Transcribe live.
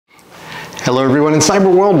Hello everyone in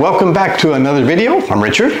cyber world, welcome back to another video. I'm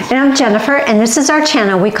Richard. And I'm Jennifer, and this is our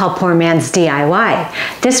channel we call Poor Man's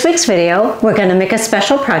DIY. This week's video, we're going to make a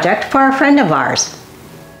special project for a friend of ours.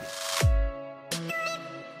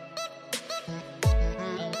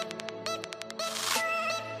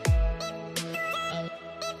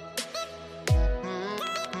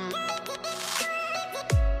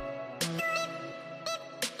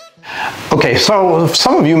 Okay, so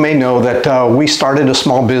some of you may know that we started a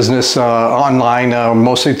small business online,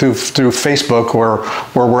 mostly through Facebook,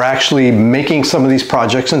 where we're actually making some of these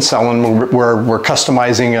projects and selling them. We're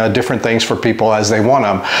customizing different things for people as they want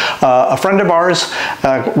them. A friend of ours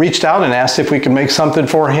reached out and asked if we could make something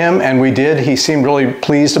for him, and we did. He seemed really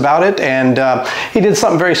pleased about it, and he did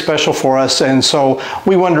something very special for us, and so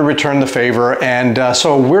we wanted to return the favor, and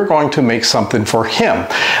so we're going to make something for him.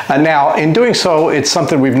 Now, in doing so, it's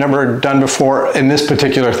something we've never done before in this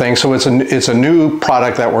particular thing, so it's a new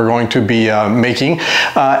product that we're going to be making,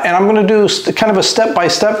 and I'm going to do kind of a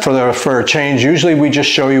step-by-step for a change. Usually we just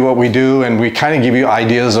show you what we do and we kind of give you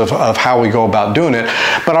ideas of how we go about doing it,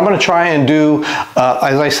 but I'm going to try and do,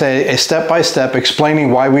 as I say, a step-by-step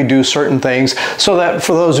explaining why we do certain things, so that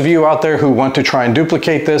for those of you out there who want to try and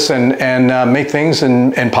duplicate this and make things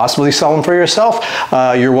and possibly sell them for yourself,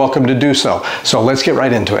 you're welcome to do so. So let's get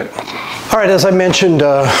right into it. All right, as I mentioned,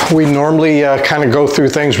 we normally kind of go through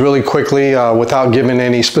things really quickly without giving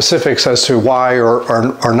any specifics as to why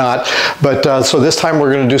or not. But so this time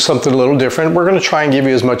we're going to do something a little different. We're going to try and give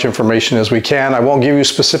you as much information as we can. I won't give you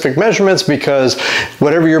specific measurements because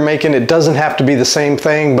whatever you're making, it doesn't have to be the same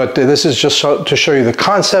thing, but this is just to show you the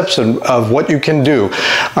concepts of what you can do.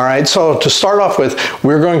 All right, so to start off with,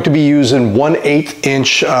 we're going to be using 1/8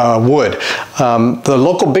 inch wood. The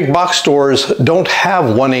local big box stores don't have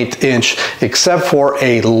 1/8 inch except for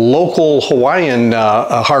a local Hawaiian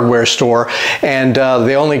hardware store, and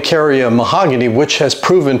they only carry a mahogany, which has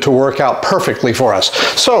proven to work out perfectly for us.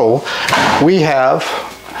 So we have,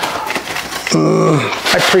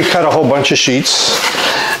 I pre-cut a whole bunch of sheets,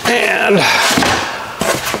 and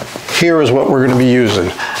here is what we're going to be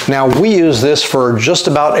using. Now, we use this for just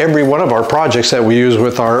about every one of our projects that we use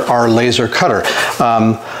with our laser cutter.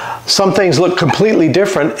 Some things look completely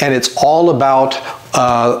different, and it's all about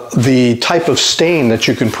the type of stain that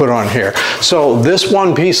you can put on here. So this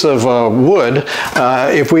one piece of wood,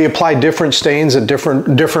 if we apply different stains at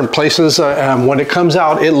different places, when it comes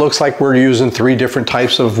out, it looks like we're using 3 different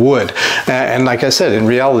types of wood. And like I said, in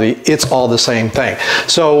reality, it's all the same thing.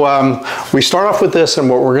 So we start off with this, and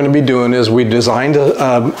what we're going to be doing is we designed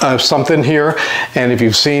something here, and if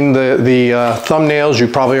you've seen the thumbnails, you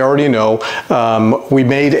probably already know. We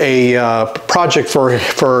made a project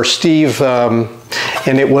for Steve,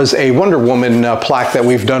 and it was a Wonder Woman plaque that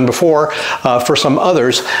we've done before for some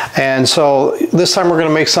others, and so this time we're going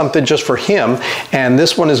to make something just for him, and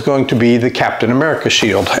this one is going to be the Captain America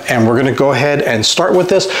shield, and we're going to go ahead and start with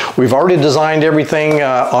this. We've already designed everything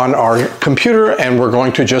on our computer, and we're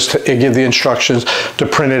going to just give the instructions to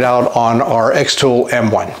print it out on our xTool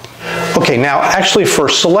M1. Okay, now actually for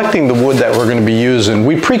selecting the wood that we're going to be using,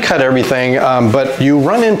 we pre-cut everything, but you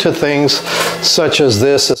run into things such as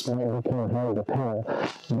this.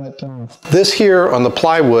 But this here on the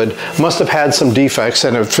plywood must have had some defects,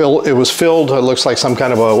 and it was filled, it looks like some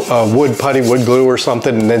kind of a wood putty, wood glue or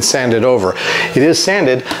something, and then sanded over. It is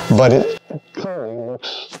sanded, but it clearly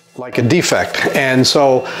looks like a defect, and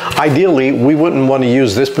so ideally we wouldn't want to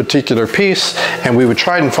use this particular piece, and we would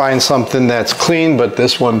try and find something that's clean, but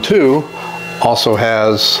this one too also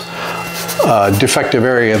has a defective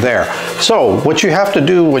area there. So what you have to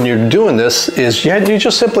do when you're doing this is you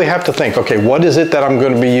just simply have to think, okay, what is it that I'm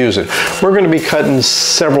going to be using? We're going to be cutting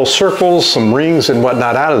several circles, some rings and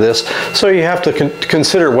whatnot out of this, so you have to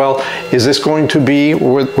consider, well, is this going to be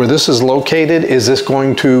where this is located? Is this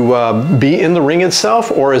going to be in the ring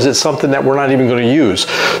itself, or is it something that we're not even going to use?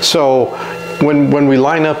 So when we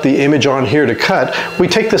line up the image on here to cut, we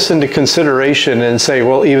take this into consideration and say,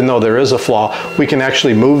 well, even though there is a flaw, we can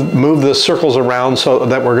actually move the circles around so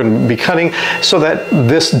that we're going to be cutting, so that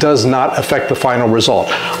this does not affect the final result.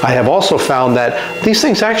 I have also found that these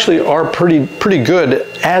things actually are pretty good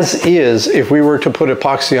as is. If we were to put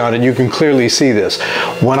epoxy on it, you can clearly see this.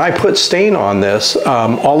 When I put stain on this,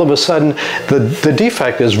 all of a sudden the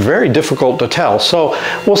defect is very difficult to tell. So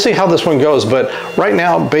we'll see how this one goes, but right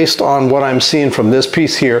now, based on what I'm seeing from this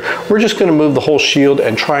piece here, we're just going to move the whole shield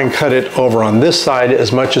and try and cut it over on this side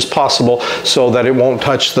as much as possible so that it won't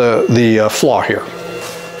touch the flaw here.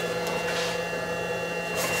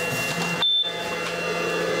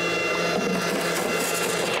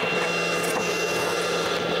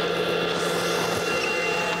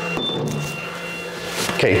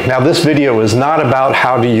 Okay, now this video is not about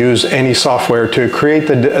how to use any software to create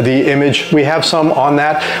the image. We have some on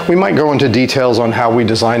that. We might go into details on how we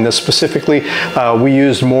designed this specifically. We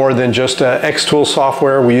used more than just xTool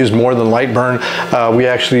software. We used more than Lightburn. We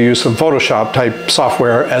actually used some Photoshop type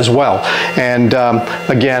software as well. And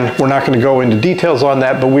again, we're not going to go into details on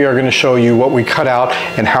that, but we are going to show you what we cut out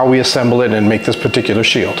and how we assemble it and make this particular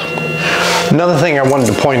shield. Another thing I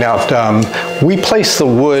wanted to point out, we place the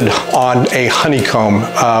wood on a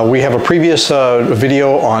honeycomb. We have a previous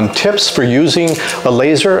video on tips for using a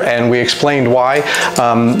laser, and we explained why.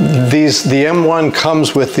 The M1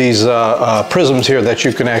 comes with these prisms here that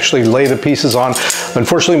you can actually lay the pieces on.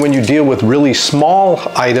 Unfortunately, when you deal with really small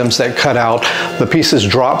items that cut out, the pieces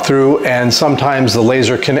drop through, and sometimes the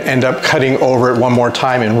laser can end up cutting over it one more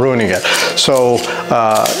time and ruining it. So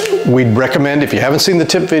we'd recommend, if you haven't seen the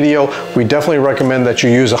tip video, we definitely recommend that you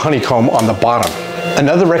use a honeycomb on the bottom.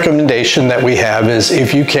 Another recommendation that we have is,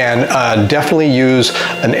 if you can, definitely use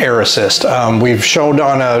an air assist. We've shown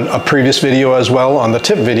on a previous video as well, on the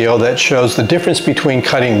tip video, that shows the difference between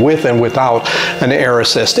cutting with and without an air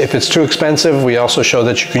assist. If it's too expensive, we also show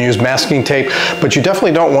that you can use masking tape, but you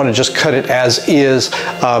definitely don't want to just cut it as is,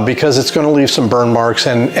 because it's going to leave some burn marks,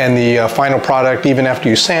 and the final product, even after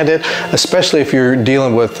you sand it, especially if you're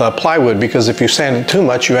dealing with plywood, because if you sand it too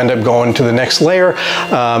much, you end up going to the next layer,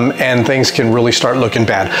 and things can really start looking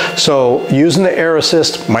bad. So using the air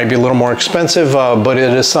assist might be a little more expensive, but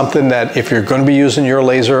it is something that, if you're going to be using your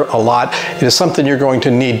laser a lot, it is something you're going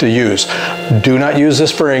to need to use. Do not use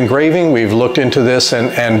this for engraving. We've looked into this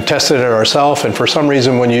and tested it ourselves, and for some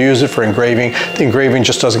reason when you use it for engraving, the engraving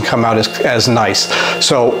just doesn't come out as nice.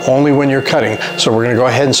 So only when you're cutting. So we're going to go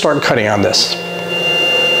ahead and start cutting on this.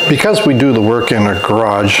 Because we do the work in a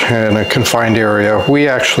garage in a confined area, we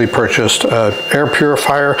actually purchased an air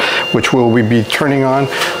purifier, which we'll be turning on.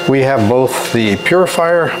 We have both the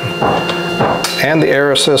purifier and the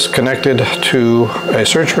air assist connected to a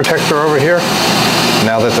surge protector over here.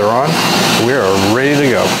 Now that they're on, we are ready to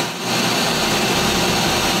go.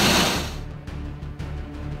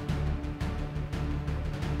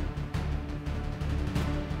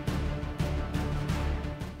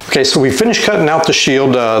 Okay, so we finished cutting out the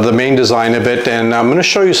shield, the main design of it, and I'm going to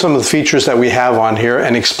show you some of the features that we have on here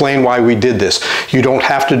and explain why we did this. You don't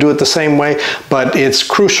have to do it the same way, but it's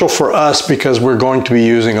crucial for us because we're going to be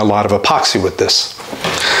using a lot of epoxy with this.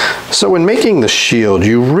 So when making the shield,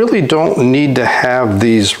 you really don't need to have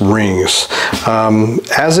these rings.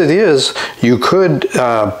 As it is, you could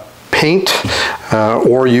paint,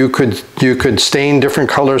 or you could stain different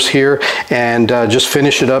colors here and just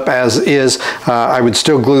finish it up as is. I would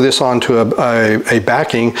still glue this onto a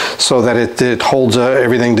backing so that it holds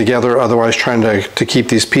everything together. Otherwise, trying to keep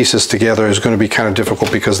these pieces together is going to be kind of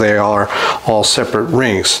difficult because they are all separate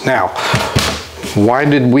rings. Now, why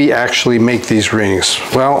did we actually make these rings?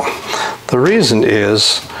 Well, the reason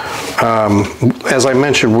is, as I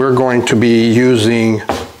mentioned, we're going to be using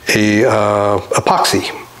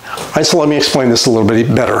epoxy. All right, so let me explain this a little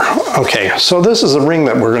bit better. Okay, so this is a ring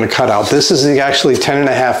that we're going to cut out. This is actually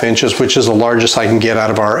 10.5 inches, which is the largest I can get out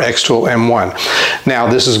of our xTool M1. Now,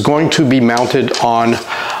 this is going to be mounted on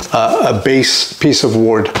a base piece of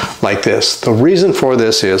wood like this. The reason for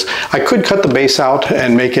this is I could cut the base out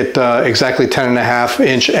and make it exactly 10.5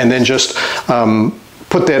 inch and then just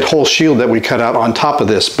put that whole shield that we cut out on top of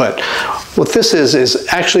this. But what this is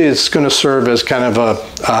actually it's going to serve as kind of a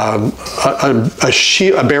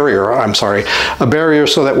barrier, a barrier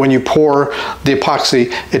so that when you pour the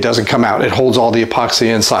epoxy, it doesn't come out. It holds all the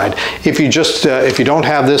epoxy inside. If you just, if you don't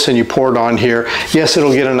have this and you pour it on here, yes,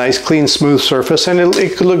 it'll get a nice, clean, smooth surface and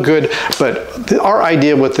it could look good, but our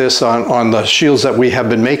idea with this on the shields that we have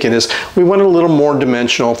been making is we want a little more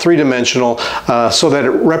dimensional, three-dimensional, so that it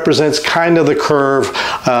represents kind of the curve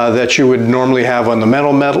that you would normally have on the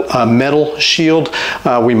metal shield.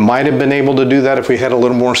 We might have been able to do that if we had a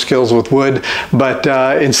little more skills with wood, but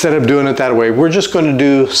instead of doing it that way, we're just going to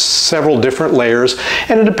do several different layers,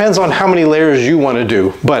 and it depends on how many layers you want to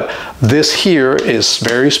do. But this here is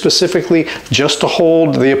very specifically just to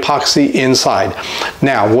hold the epoxy inside.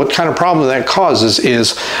 Now, what kind of problem that causes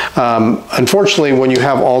is, unfortunately, when you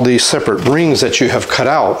have all these separate rings that you have cut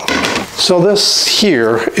out, so this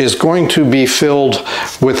here is going to be filled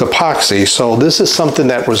with epoxy. So this is something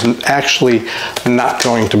that was actually not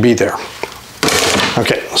going to be there.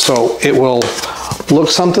 Okay, so it will look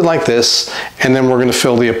something like this, and then we're going to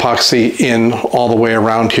fill the epoxy in all the way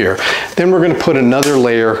around here. Then we're going to put another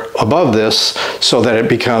layer above this so that it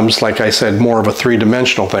becomes, like I said, more of a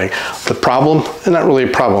three-dimensional thing. The problem, and not really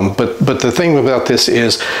a problem, but the thing about this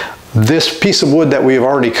is this piece of wood that we've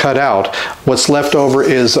already cut out, what's left over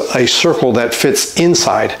is a circle that fits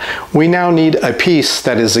inside. We now need a piece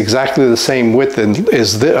that is exactly the same width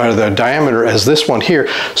as the diameter as this one here,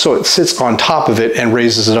 so it sits on top of it and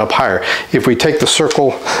raises it up higher. If we take the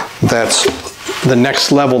circle that's the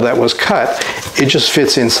next level that was cut, it just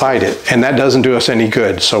fits inside it, and that doesn't do us any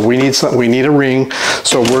good. So we need a ring.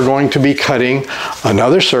 So we're going to be cutting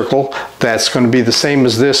another circle that's going to be the same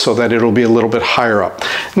as this, so that it'll be a little bit higher up.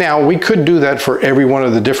 Now we could do that for every one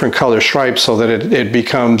of the different color stripes, so that it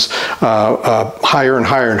becomes higher and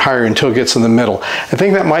higher and higher until it gets in the middle. I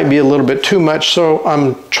think that might be a little bit too much, so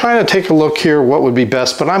I'm trying to take a look here what would be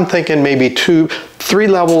best, but I'm thinking maybe 2-3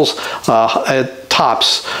 levels at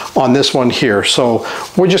tops on this one here. So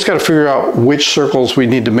we just got to figure out which circles we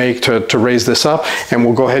need to make to raise this up, and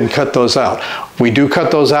we'll go ahead and cut those out. We do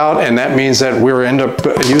cut those out, and that means that we'll end up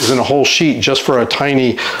using a whole sheet just for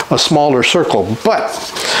a smaller circle. But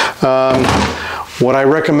what I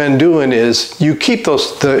recommend doing is you keep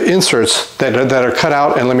the inserts that are cut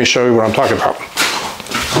out, and let me show you what I'm talking about.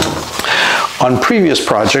 On previous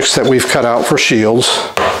projects that we've cut out for shields,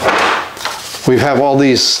 we have all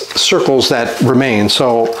these circles that remain.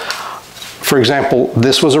 So, for example,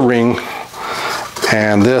 this was a ring,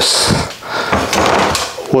 and this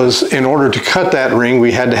was, in order to cut that ring,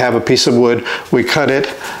 we had to have a piece of wood. We cut it.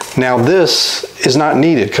 Now this is not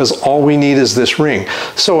needed, because all we need is this ring.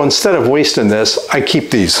 So instead of wasting this, I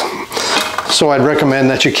keep these. So I'd recommend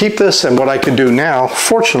that you keep this, and what I could do now,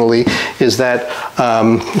 fortunately, is that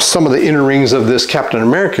some of the inner rings of this Captain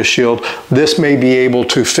America shield, this may be able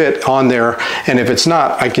to fit on there, and if it's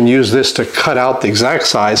not, I can use this to cut out the exact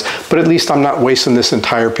size, but at least I'm not wasting this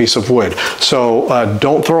entire piece of wood. So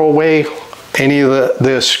don't throw away any of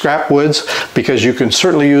the scrap woods, because you can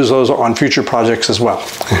certainly use those on future projects as well.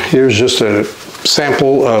 Here's just a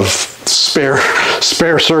sample of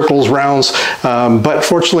spare circles, rounds, but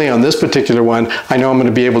fortunately on this particular one, I know I'm going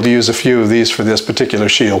to be able to use a few of these for this particular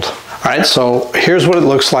shield. All right, so here's what it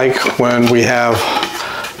looks like when we have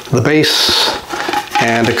the base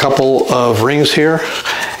and a couple of rings here,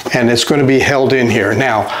 and it's going to be held in here.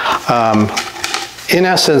 Now, in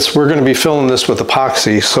essence, we're going to be filling this with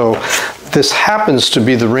epoxy, so this happens to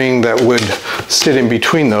be the ring that would sit in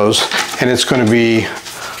between those, and it's going to be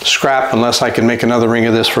scrap unless I can make another ring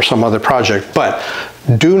of this for some other project. But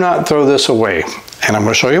do not throw this away, and I'm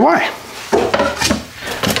going to show you why.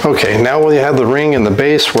 Okay, now we have the ring and the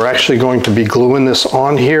base. We're actually going to be gluing this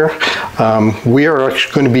on here. We are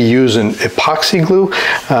actually going to be using epoxy glue.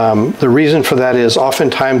 The reason for that is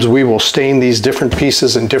oftentimes we will stain these different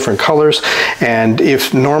pieces in different colors, and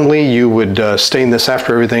if normally you would stain this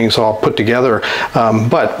after everything's all put together,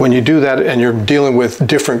 but when you do that and you're dealing with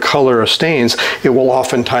different color of stains, it will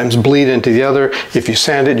oftentimes bleed into the other. If you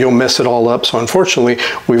sand it, you'll mess it all up. So unfortunately,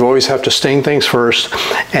 we always have to stain things first,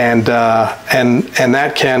 and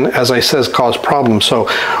that can, as I said, cause problems. So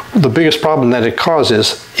the biggest problem that it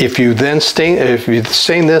causes, if you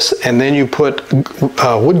stain this and then you put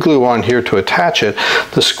wood glue on here to attach it,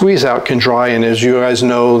 the squeeze out can dry, and as you guys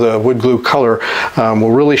know, the wood glue color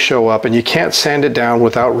will really show up, and you can't sand it down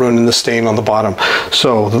without ruining the stain on the bottom.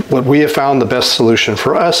 So what we have found the best solution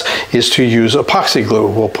for us is to use epoxy glue.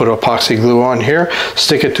 We'll put epoxy glue on here,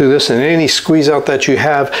 stick it to this, and any squeeze out that you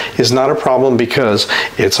have is not a problem because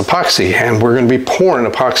it's epoxy, and we're going to be pouring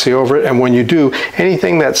epoxy over it, and when you do,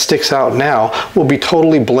 anything that sticks out now will be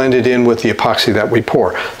totally blended in with the epoxy that we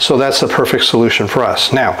pour. So that's the perfect solution for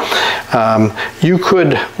us. Now, you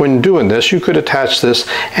could, when doing this, you could attach this,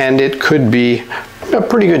 and it could be a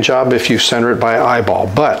pretty good job if you center it by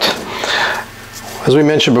eyeball. But as we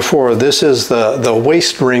mentioned before, this is the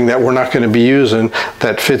waist ring that we're not going to be using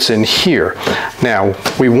that fits in here. Now,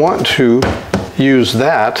 we want to use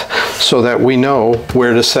that so that we know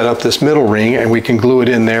where to set up this middle ring, and we can glue it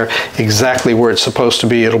in there exactly where it's supposed to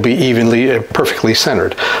be. It'll be evenly, perfectly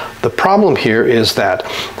centered. The problem here is that,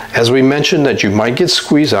 as we mentioned, that you might get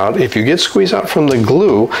squeeze out. If you get squeeze out from the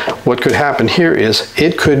glue, what could happen here is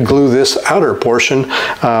it could glue this outer portion,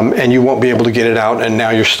 and you won't be able to get it out, and now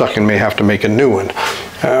you're stuck and may have to make a new one.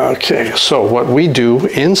 Okay, so what we do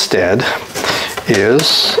instead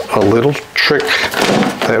is a little trick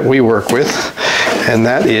that we work with, and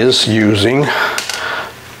that is using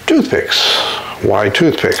toothpicks. Why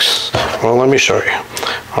toothpicks? Well, let me show you.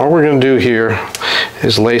 All we're going to do here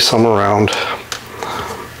is lay some around,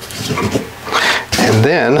 and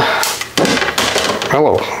then,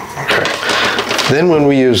 hello, okay. Then when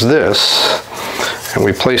we use this and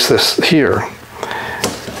we place this here,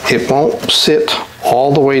 it won't sit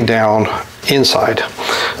all the way down inside.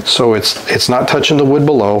 So it's not touching the wood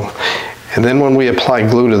below. And then when we apply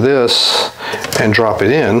glue to this and drop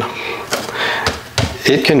it in,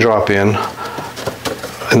 it can drop in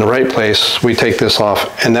the right place. We take this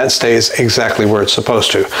off and that stays exactly where it's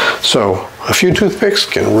supposed to. So a few toothpicks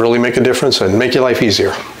can really make a difference and make your life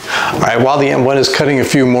easier. All right, while the M1 is cutting a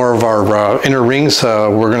few more of our inner rings,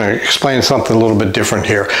 we're going to explain something a little bit different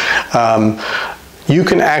here. You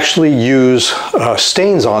can actually use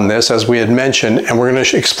stains on this, as we had mentioned, and we're going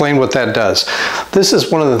to explain what that does. This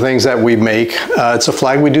is one of the things that we make. It's a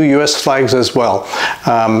flag. We do US flags as well.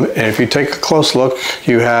 And if you take a close look,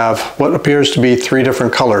 you have what appears to be 3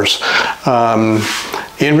 different colors.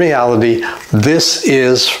 In reality, this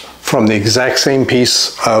is from the exact same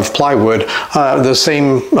piece of plywood, the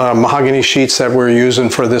same mahogany sheets that we're using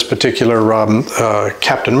for this particular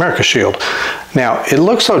Captain America shield. Now, it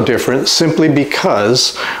looks so different simply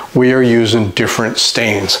because we are using different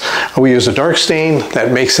stains. We use a dark stain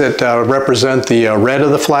that makes it represent the red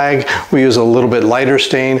of the flag. We use a little bit lighter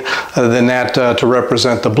stain than that to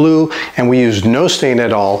represent the blue, and we use no stain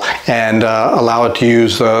at all and allow it to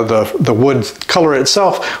use the wood color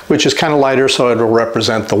itself, which is kind of lighter, so it will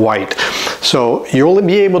represent the white. So you'll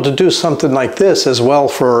be able to do something like this as well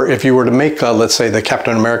for if you were to make, let's say, the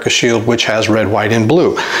Captain America shield, which has red, white, and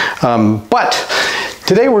blue. But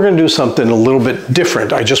today we're going to do something a little bit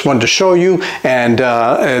different. I just wanted to show you and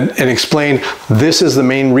explain this is the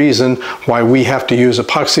main reason why we have to use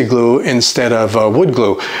epoxy glue instead of wood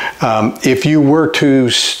glue. If you were to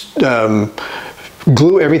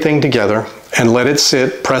glue everything together and let it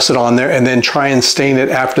sit, press it on there, and then try and stain it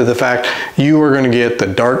after the fact, you are going to get the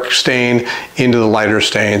dark stain into the lighter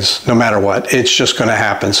stains no matter what. It's just going to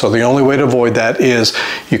happen. So the only way to avoid that is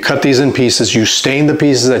you cut these in pieces, you stain the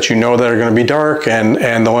pieces that you know that are going to be dark and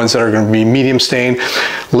the ones that are going to be medium stain,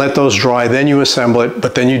 let those dry, then you assemble it,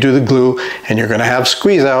 but then you do the glue and you're going to have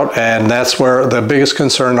squeeze out, and that's where the biggest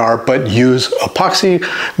concern are. But use epoxy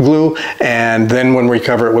glue, and then when we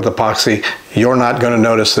cover it with epoxy, you're not going to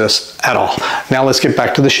notice this at all. Now let's get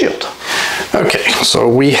back to the shield. Okay, so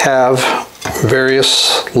we have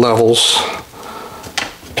various levels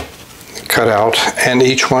cut out, and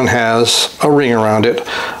each one has a ring around it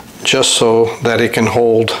just so that it can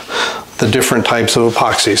hold the different types of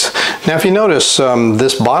epoxies. Now if you notice,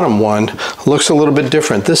 this bottom one looks a little bit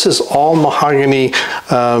different. This is all mahogany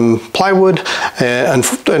plywood,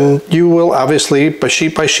 and you will obviously, by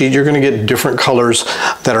sheet, you're going to get different colors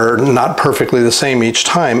that are not perfectly the same each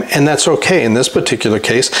time, and that's okay. In this particular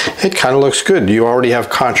case, it kind of looks good. You already have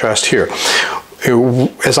contrast here.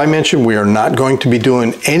 As I mentioned, we are not going to be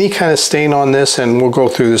doing any kind of stain on this, and we'll go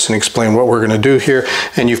through this and explain what we're going to do here,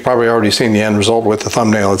 and you've probably already seen the end result with the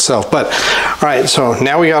thumbnail itself. But all right, so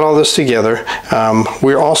now we got all this together.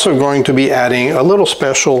 We're also going to be adding a little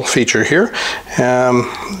special feature here.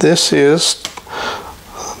 This is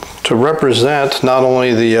to represent not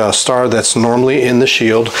only the star that's normally in the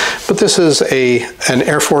shield, but this is an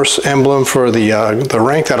Air Force emblem for the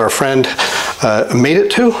rank that our friend made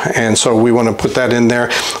it to, and so we want to put that in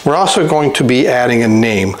there. We're also going to be adding a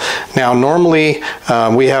name. Now normally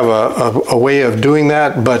we have a way of doing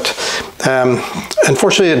that, but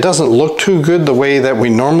unfortunately it doesn't look too good the way that we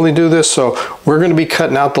normally do this, so we're going to be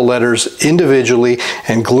cutting out the letters individually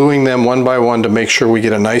and gluing them one by one to make sure we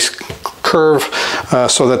get a nice curve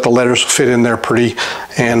so that the letters fit in there pretty.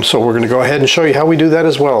 And so we're going to go ahead and show you how we do that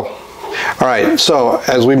as well. All right, so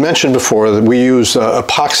as we mentioned before, we use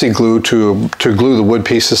epoxy glue to glue the wood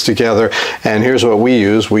pieces together, and here's what we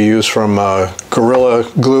use. We use from Gorilla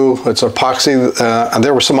Glue. It's epoxy. And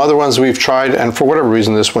there were some other ones we've tried, and for whatever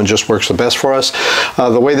reason, this one just works the best for us.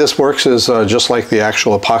 The way this works is just like the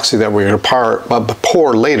actual epoxy that we're going to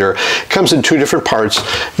pour later. It comes in 2 different parts.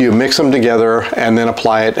 You mix them together and then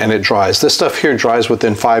apply it, and it dries. This stuff here dries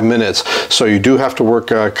within 5 minutes, so you do have to work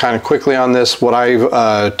kind of quickly on this. What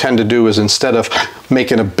I tend to do is, instead of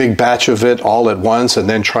making a big batch of it all at once and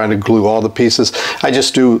then trying to glue all the pieces, I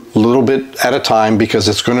just do a little bit at a time because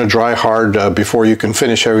it's going to dry hard before you can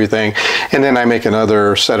finish everything, and then I make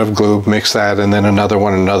another set of glue, mix that, and then another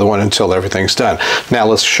one until everything's done. Now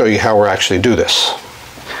let's show you how we actually do this.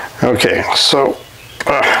 Okay, so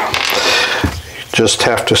just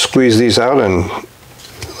have to squeeze these out in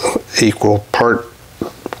equal part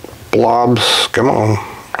blobs. Come on.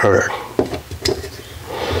 Okay.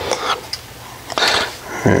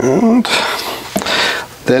 And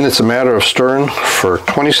then it's a matter of stirring for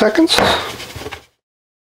 20 seconds.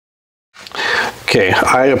 Okay,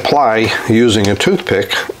 I apply using a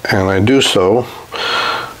toothpick, and I do so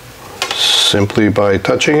simply by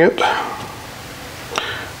touching it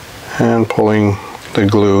and pulling the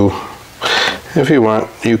glue. If you want,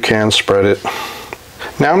 you can spread it.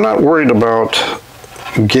 Now I'm not worried about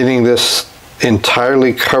getting this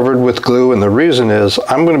entirely covered with glue, and the reason is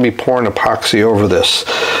I'm going to be pouring epoxy over this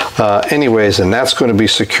anyways, and that's going to be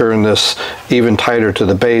securing this even tighter to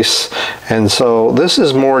the base. And so this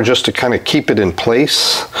is more just to kind of keep it in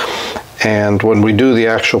place, and when we do the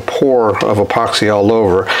actual pour of epoxy all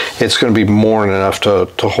over, it's going to be more than enough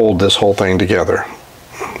to hold this whole thing together.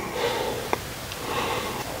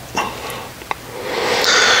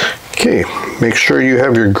 Okay, make sure you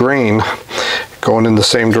have your grain going in the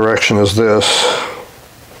same direction as this.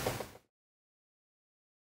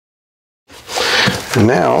 And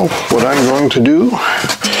now what I'm going to do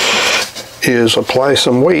is apply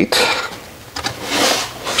some weight,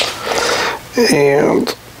 and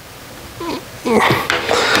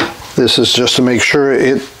this is just to make sure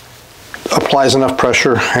it applies enough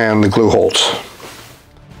pressure and the glue holds.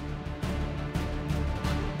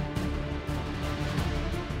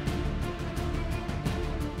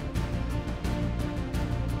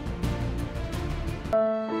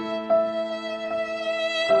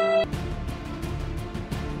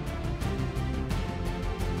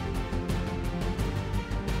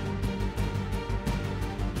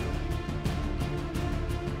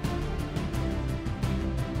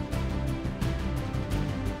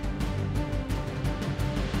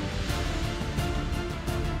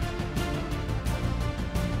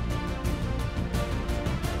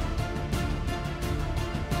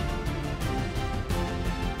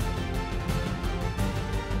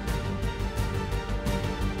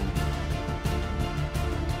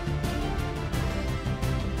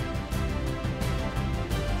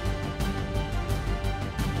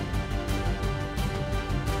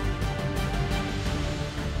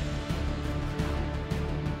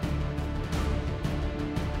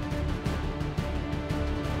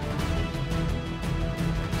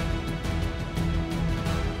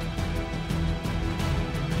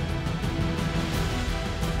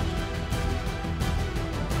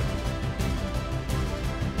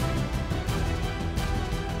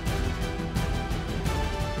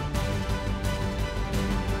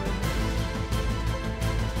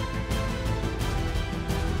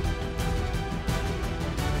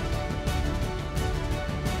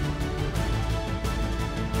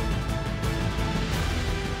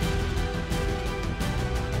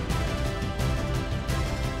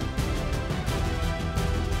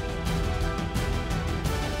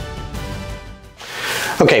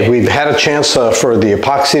 Okay, we've had a chance for the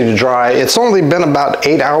epoxy to dry. It's only been about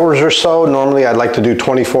 8 hours or so. Normally I'd like to do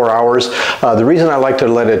 24 hours. The reason I like to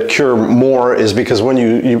let it cure more is because when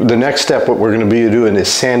the next step, what we're going to be doing is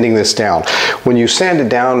sanding this down. When you sand it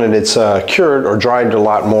down and it's cured or dried a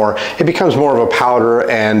lot more, it becomes more of a powder,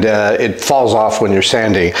 and it falls off when you're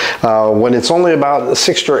sanding. When it's only about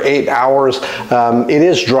 6 or 8 hours, it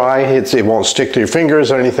is dry. It won't stick to your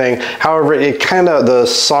fingers or anything. However, it kind of, the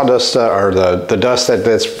sawdust or the dust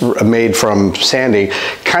that's made from sanding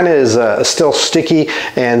kind of is still sticky,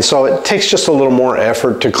 and so it takes just a little more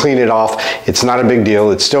effort to clean it off. It's not a big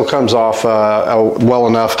deal. It still comes off well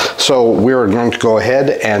enough, so we're going to go ahead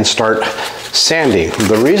and start sanding.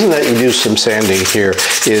 The reason that you do some sanding here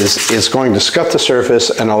is it's going to scuff the surface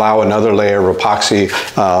and allow another layer of epoxy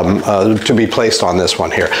to be placed on this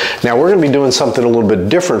one here. Now we're going to be doing something a little bit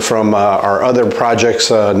different from our other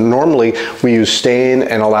projects. Normally we use stain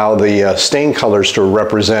and allow the stain colors to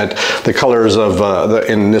represent the colors of,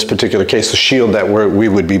 in this particular case, the shield that we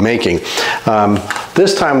would be making.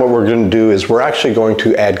 This time what we're going to do is we're actually going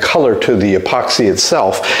to add color to the epoxy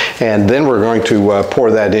itself, and then we're going to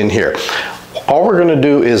pour that in here. All we're going to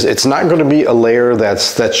do is, it's not going to be a layer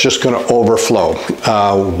that's just going to overflow.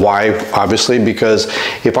 Why? Obviously, because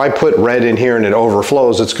if I put red in here and it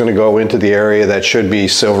overflows, it's going to go into the area that should be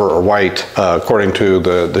silver or white, according to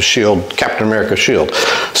the shield, Captain America shield.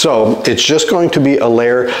 So it's just going to be a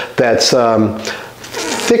layer that's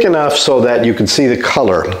thick enough so that you can see the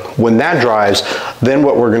color. When that dries, then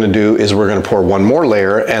what we're going to do is we're going to pour one more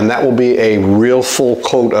layer, and that will be a real full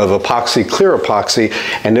coat of epoxy, clear epoxy,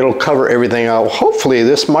 and it'll cover everything out. Hopefully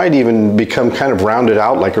this might even become kind of rounded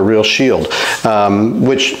out like a real shield,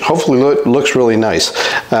 which hopefully looks really nice.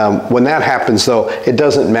 When that happens though, it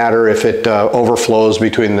doesn't matter if it overflows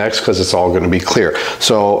between the next, because it's all going to be clear.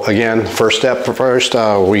 So again, first step first,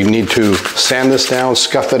 we need to sand this down,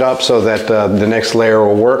 scuff it up so that the next layer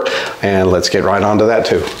will work, and let's get right onto that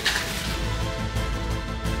too.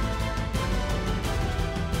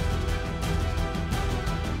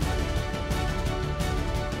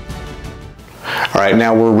 All right,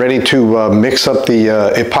 now we're ready to mix up the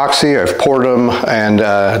epoxy. I've poured them, and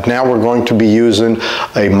now we're going to be using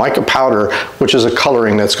a mica powder, which is a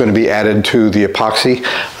coloring that's going to be added to the epoxy.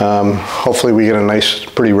 Hopefully we get a nice,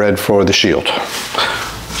 pretty red for the shield.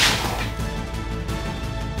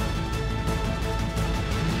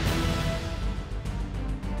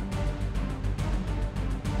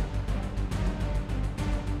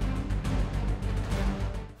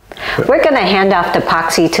 We're going to hand off the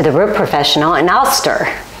epoxy to the root professional and I'll stir.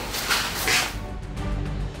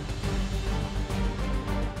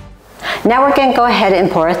 Now we're going to go ahead and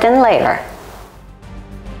pour a thin layer.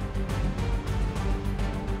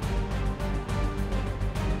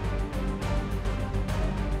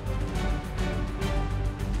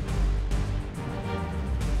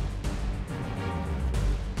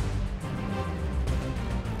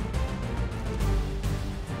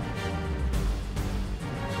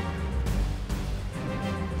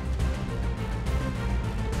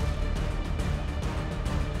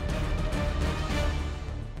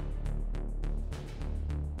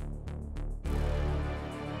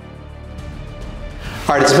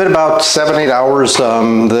 All right, it's been about 7-8 hours.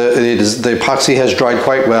 The epoxy has dried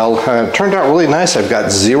quite well. It turned out really nice. I've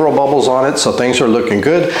got 0 bubbles on it, so things are looking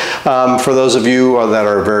good. For those of you that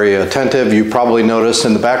are very attentive, you probably noticed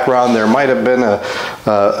in the background there might have been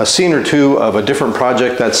a scene or two of a different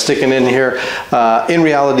project that's sticking in here. In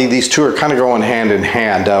reality, these two are kind of going hand in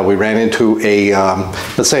hand. We ran into a,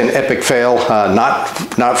 let's say, an epic fail,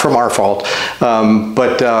 not from our fault,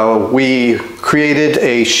 but we created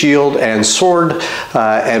a shield and sword,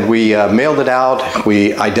 and we mailed it out.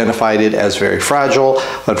 We identified it as very fragile.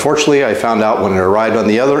 Unfortunately, I found out when it arrived on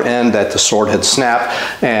the other end that the sword had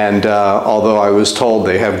snapped, and although I was told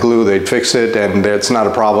they have glue, they'd fix it, and it's not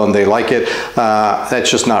a problem, they like it,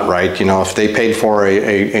 that's just not right. You know, if they paid for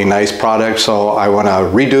a nice product, so I want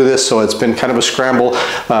to redo this, so it's been kind of a scramble.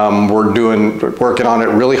 We're working on it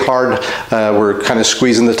really hard. We're kind of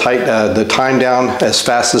squeezing the time down as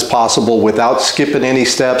fast as possible without skipping any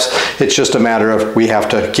steps. It's just a matter of we have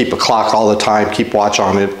to keep a clock all the time, keep watch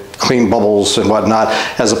on it, clean bubbles and whatnot,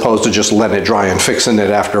 as opposed to just letting it dry and fixing it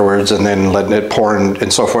afterwards and then letting it pour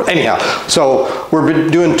and so forth. Anyhow, so we're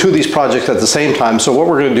doing 2 of these projects at the same time. So what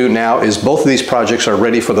we're going to do now is both of these projects are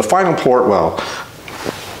ready for the final pour.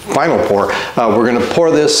 We're going to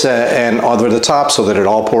pour this and over the top so that it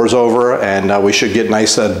all pours over, and we should get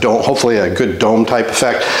nice dome, hopefully a good dome type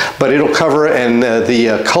effect, but it'll cover, and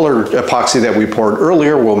the colored epoxy that we poured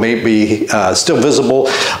earlier will maybe still visible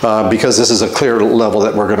because this is a clear level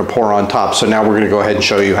that we're going to pour on top. So now we're going to go ahead and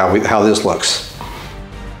show you how this looks.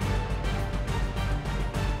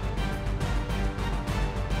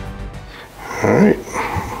 All right,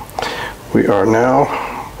 we are now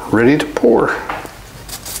ready to pour.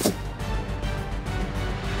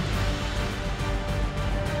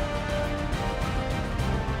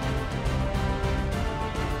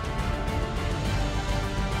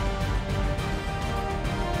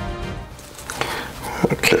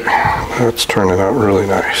 Okay, that's turning out really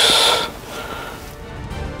nice.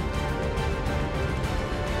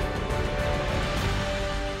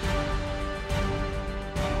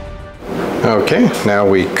 Okay, now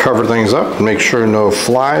we cover things up, make sure no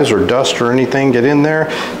flies or dust or anything get in there.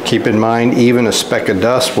 Keep in mind, even a speck of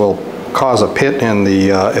dust will cause a pit in the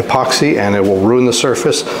epoxy and it will ruin the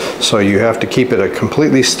surface, so you have to keep it a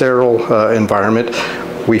completely sterile environment.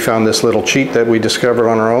 We found this little cheat that we discovered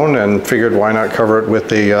on our own and figured why not cover it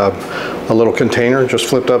with a little container just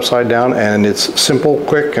flipped upside down, and it's simple,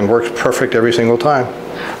 quick, and works perfect every single time.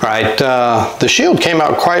 All right, the shield came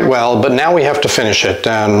out quite well, but now we have to finish it.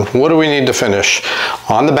 And what do we need to finish?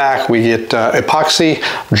 On the back, we get epoxy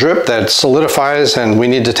drip that solidifies, and we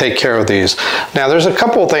need to take care of these. Now, there's a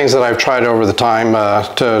couple of things that I've tried over the time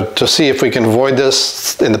to see if we can avoid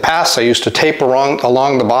this. In the past, I used to tape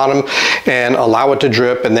along the bottom and allow it to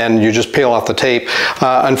drip, and then you just peel off the tape.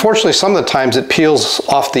 Unfortunately, some of the times it peels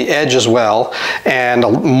off the edge as well, and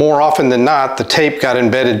more often than not, the tape got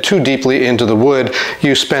embedded too deeply into the wood.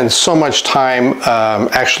 You spend so much time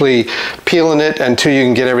actually peeling it until you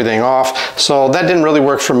can get everything off. So that didn't really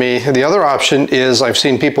work for me. The other option is I've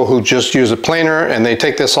seen people who just use a planer and they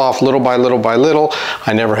take this off little by little by little.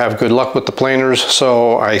 I never have good luck with the planers,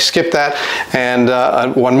 so I skip that. And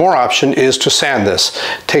one more option is to sand this.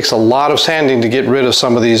 It takes a lot of sanding to get rid of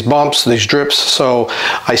some of these bumps, these drips, so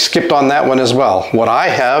I skipped on that one as well. What I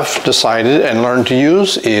have decided and learned to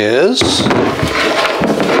use is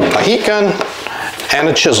a heat gun and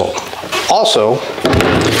a chisel. Also,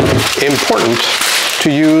 important to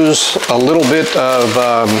use a little bit of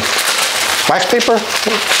wax paper,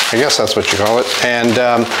 I guess that's what you call it. And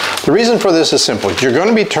the reason for this is simple. You're going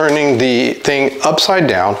to be turning the thing upside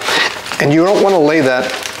down, and you don't want to lay that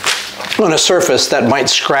on a surface that might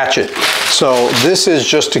scratch it. So this is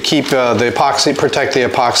just to keep the epoxy, protect the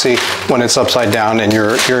epoxy when it's upside down and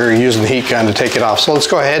you're using the heat gun to take it off. So let's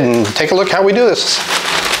go ahead and take a look how we do this.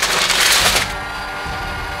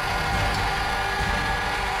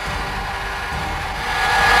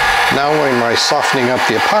 Not only am I softening up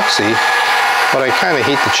the epoxy, but I kind of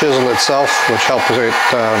heat the chisel itself, which helps it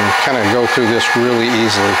kind of go through this really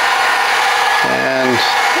easily. And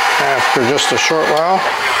after just a short while,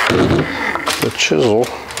 the chisel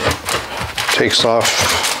takes off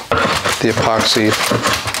the epoxy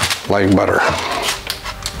like butter.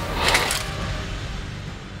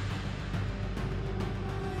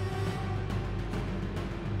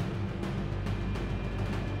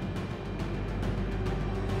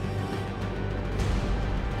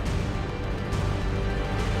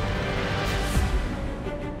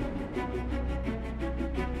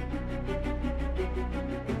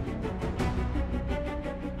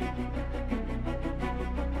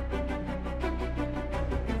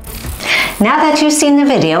 Now that you've seen the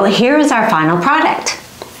video, here is our final product.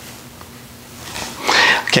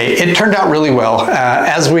 Okay, it turned out really well.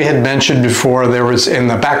 As we had mentioned before, there was in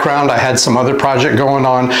the background, I had some other project going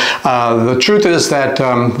on. The truth is that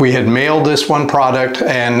we had mailed this one product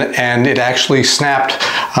and it actually snapped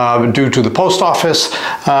due to the post office.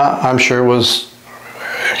 I'm sure it was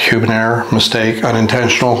human error, mistake,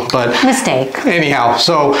 unintentional, but mistake. Anyhow,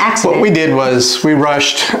 so accident. What we did was we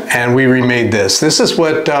rushed and we remade this. This is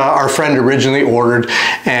what our friend originally ordered,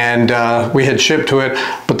 and we had shipped to it,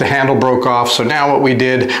 but the handle broke off. So now what we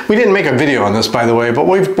did, we didn't make a video on this, by the way, but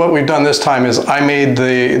what we've done this time is I made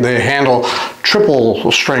the handle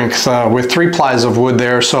triple strength with 3 plies of wood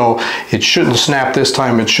there, so it shouldn't snap this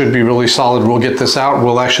time. It should be really solid. We'll get this out.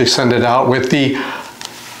 We'll actually send it out with the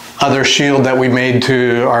other shield that we made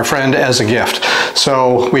to our friend as a gift.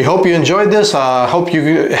 So we hope you enjoyed this. Hope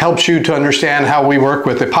it helps you to understand how we work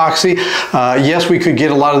with epoxy. Yes, we could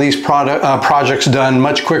get a lot of these projects done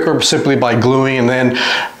much quicker simply by gluing and then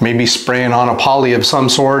maybe spraying on a poly of some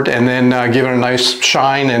sort and then give it a nice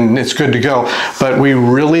shine and it's good to go. But we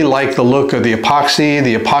really like the look of the epoxy.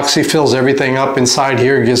 The epoxy fills everything up inside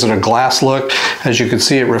here, gives it a glass look. As you can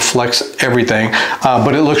see, it reflects everything,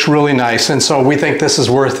 but it looks really nice. And so we think this is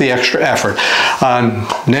worth the extra effort.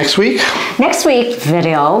 Next week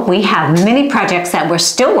video, we have many projects that we're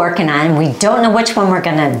still working on. We don't know which one we're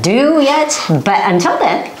gonna do yet, but until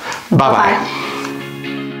then, bye-bye.